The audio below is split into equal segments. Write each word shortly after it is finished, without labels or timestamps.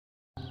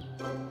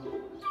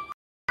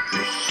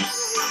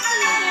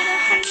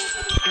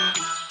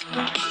A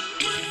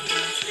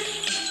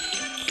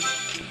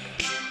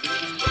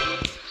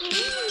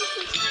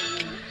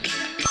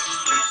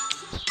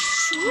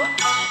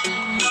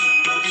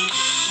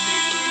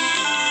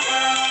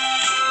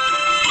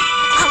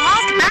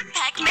lost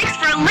backpack makes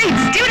for a late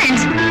student.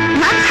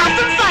 Let's help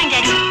them find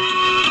it.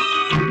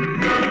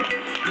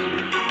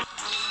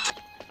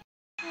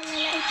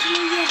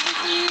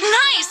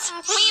 Nice!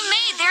 We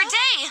made their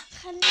day!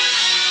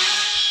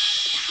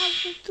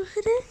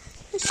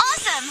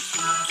 Awesome!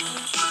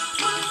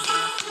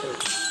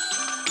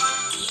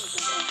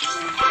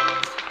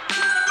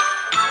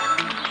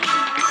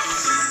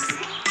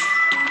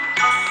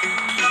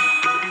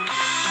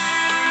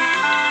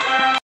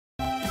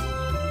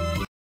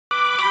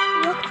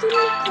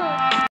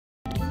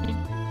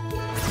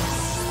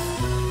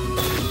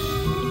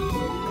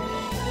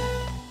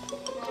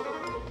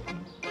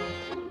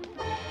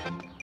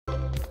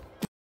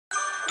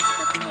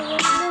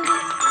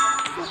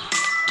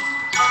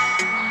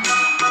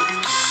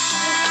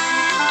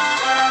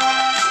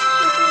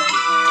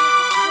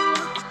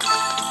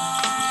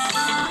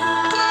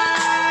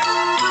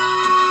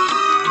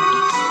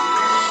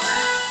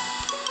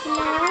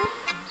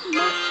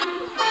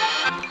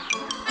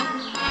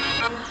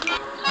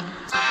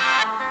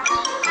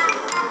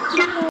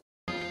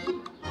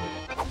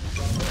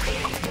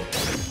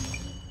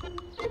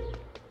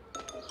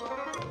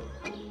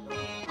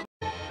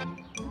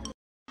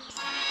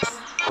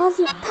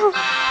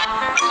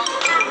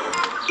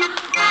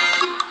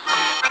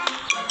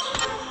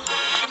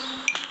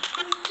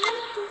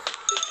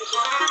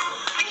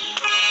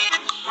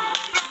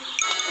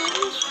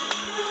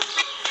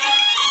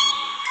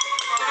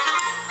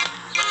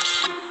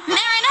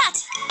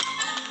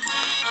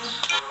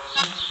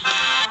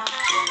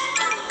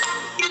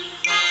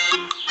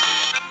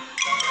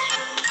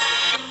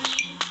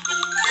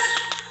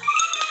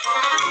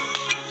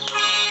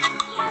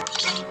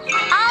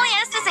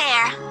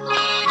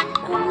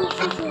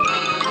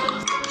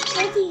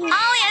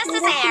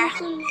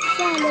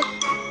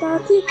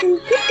 تعطيك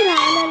الفكرة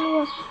على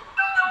الوقت.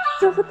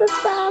 سوف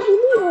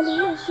تستعمليها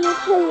لأشياء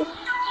خير.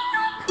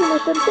 حين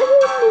تنتهي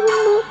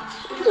المهمة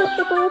سوف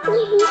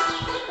تتواصلي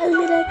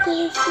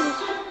الميراكلوس.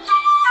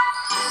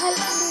 هل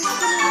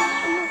أنا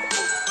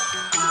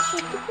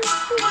الشيخ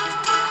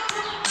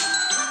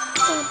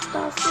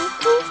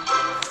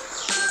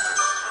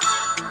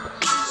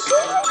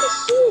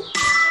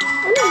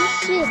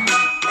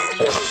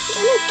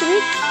أنا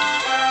تريكس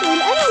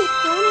والأنا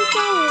الكون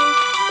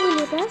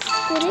ولباس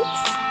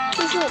تريكس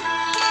هجوم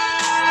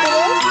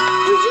تريكس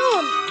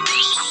هجوم.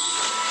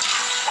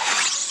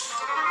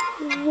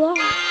 واو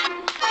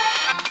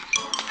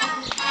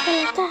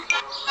ثلاثة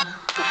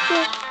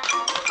اوكي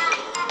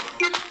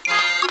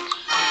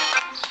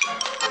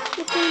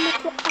مثل ما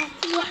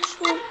توقعت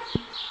وحشون.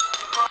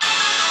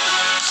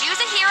 Choose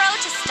a hero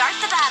to start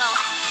the battle.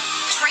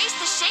 Trace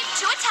the shape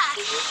to attack.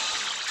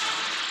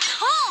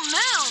 Cool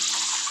move.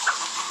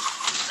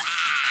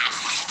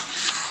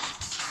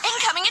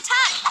 Incoming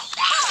attack.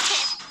 Block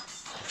it.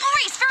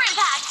 Brace for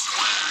impact.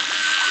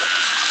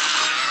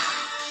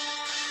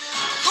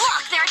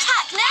 Block their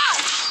attack now.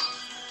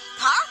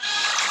 Huh?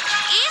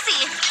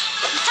 Easy.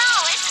 Now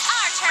it's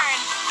our turn.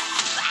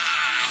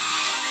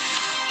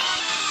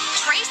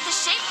 Trace the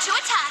shape to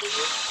attack.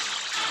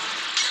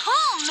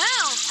 Cool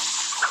move.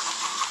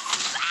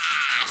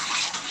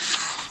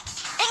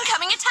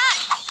 Incoming attack.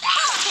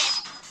 Block it.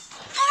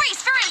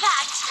 Brace for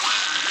impact.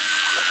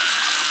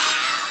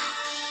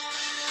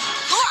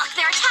 Block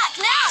their attack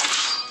now.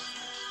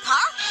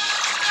 Huh?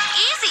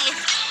 Easy.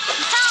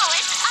 Now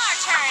it's our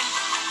turn.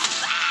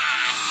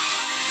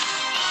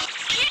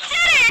 You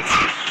did it!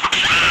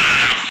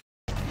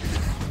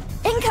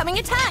 Incoming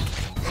attack.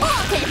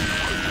 Block it.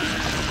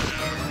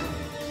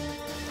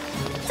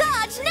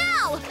 Dodge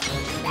now.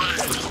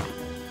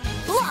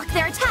 Block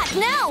their attack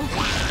now.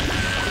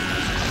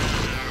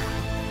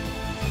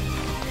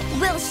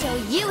 We'll show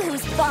you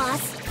who's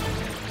boss.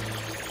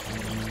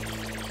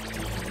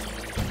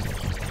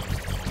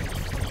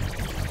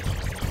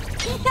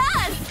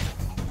 Yes!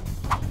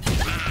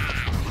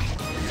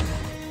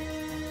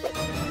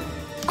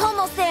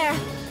 Almost there.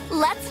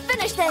 Let's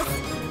finish this.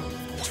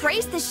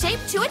 Trace the shape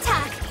to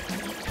attack.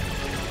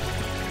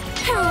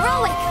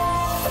 Heroic!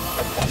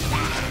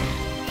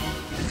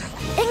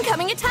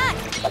 Incoming attack.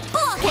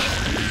 Block it.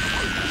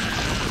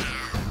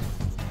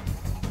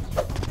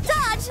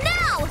 Dodge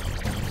now!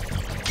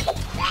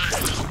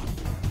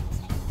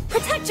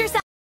 Protect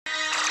yourself!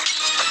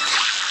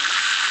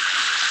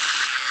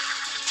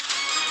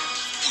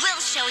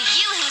 We'll show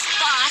you who's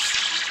boss!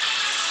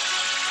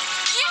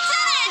 You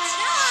did it!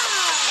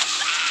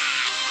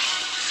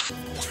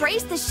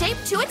 Trace the shape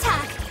to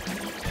attack!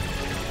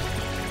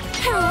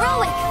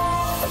 Heroic!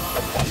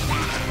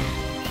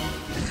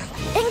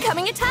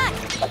 Incoming attack!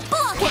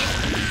 Block it!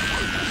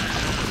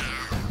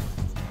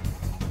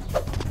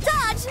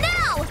 Dodge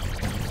now!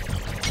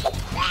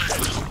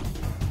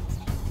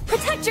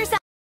 Protect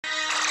yourself!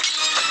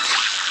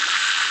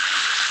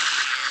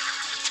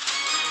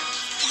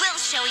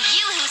 We'll show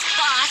you who's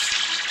boss!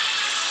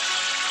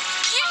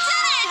 You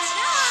did it!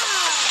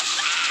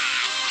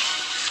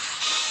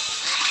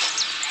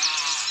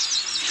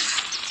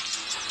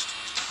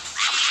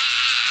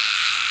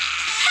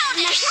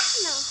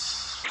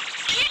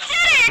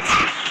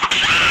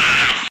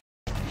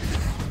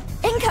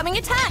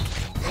 Incoming attack!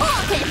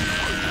 Block it!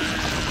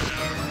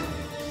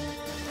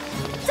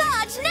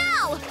 Dodge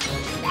now!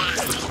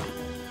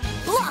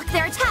 Block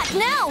their attack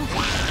now!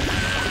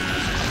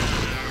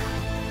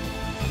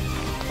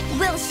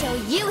 We'll show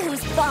you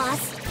who's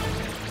boss!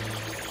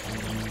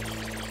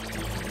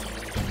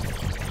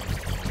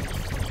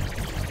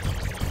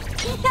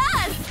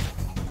 Yes!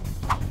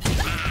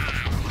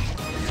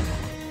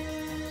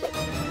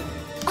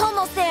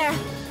 Almost there!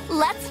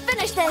 Let's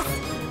finish this!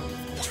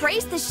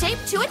 Trace the shape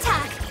to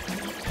attack!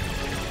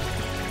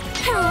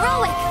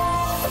 Heroic!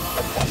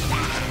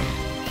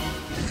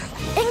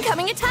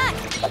 Incoming attack!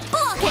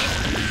 Block it!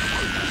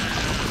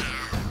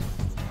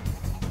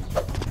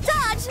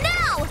 Dodge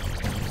now!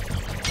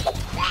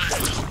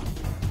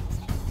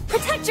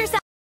 Protect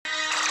yourself!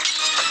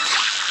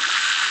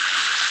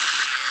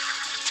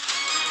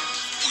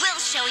 We'll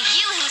show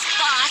you who's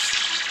boss!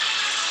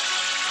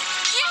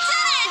 You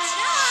did it!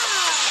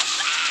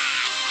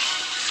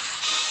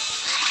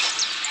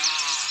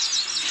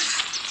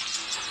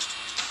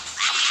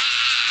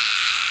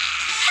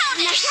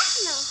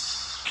 Miraculous.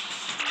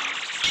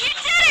 You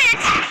did it!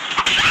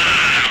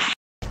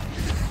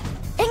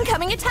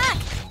 Incoming attack!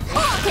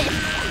 Block it!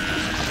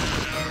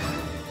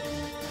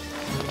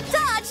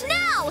 Dodge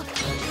now!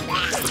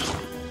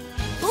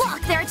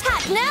 Block their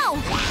attack now!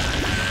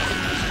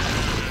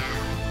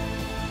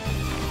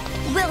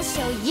 We'll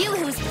show you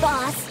who's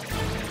boss!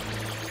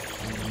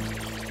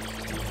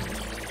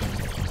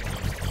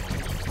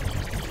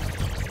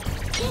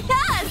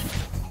 Yes!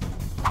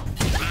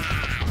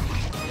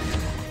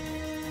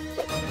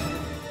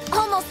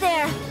 Almost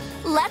there!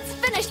 Let's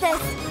finish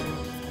this!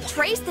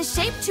 Trace the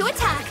shape to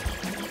attack!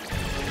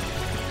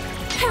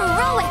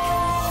 Heroic!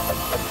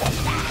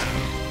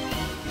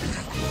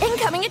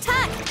 Incoming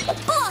attack!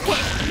 Block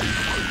it!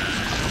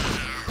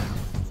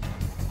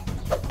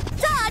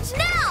 Dodge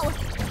now!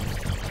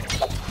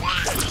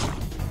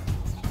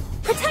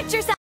 Protect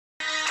yourself!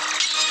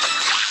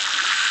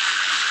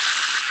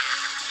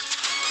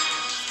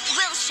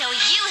 We'll show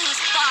you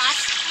who's boss!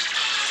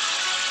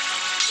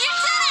 You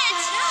did it!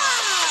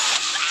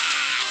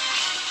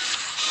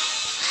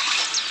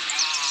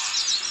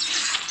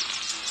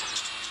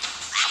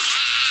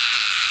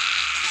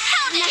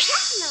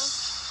 Miraculous.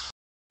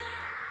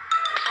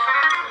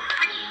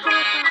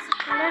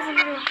 لازم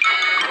نروح.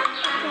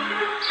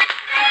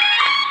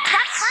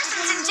 That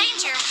person's in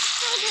danger!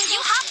 You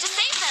have to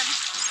save them!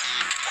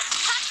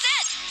 That's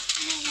it!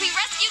 We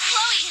rescued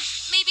Chloe!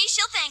 Maybe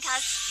she'll thank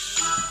us.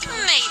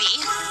 Maybe.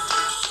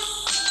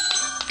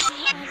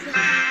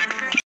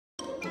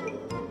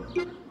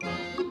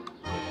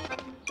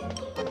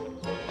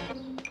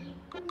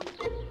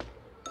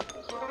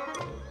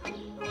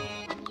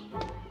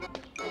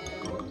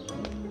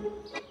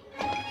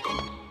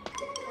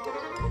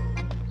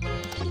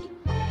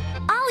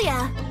 Alia!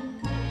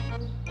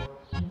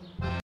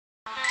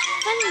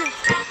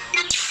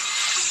 فنش.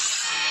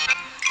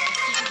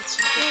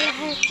 يلا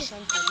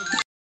هاتي.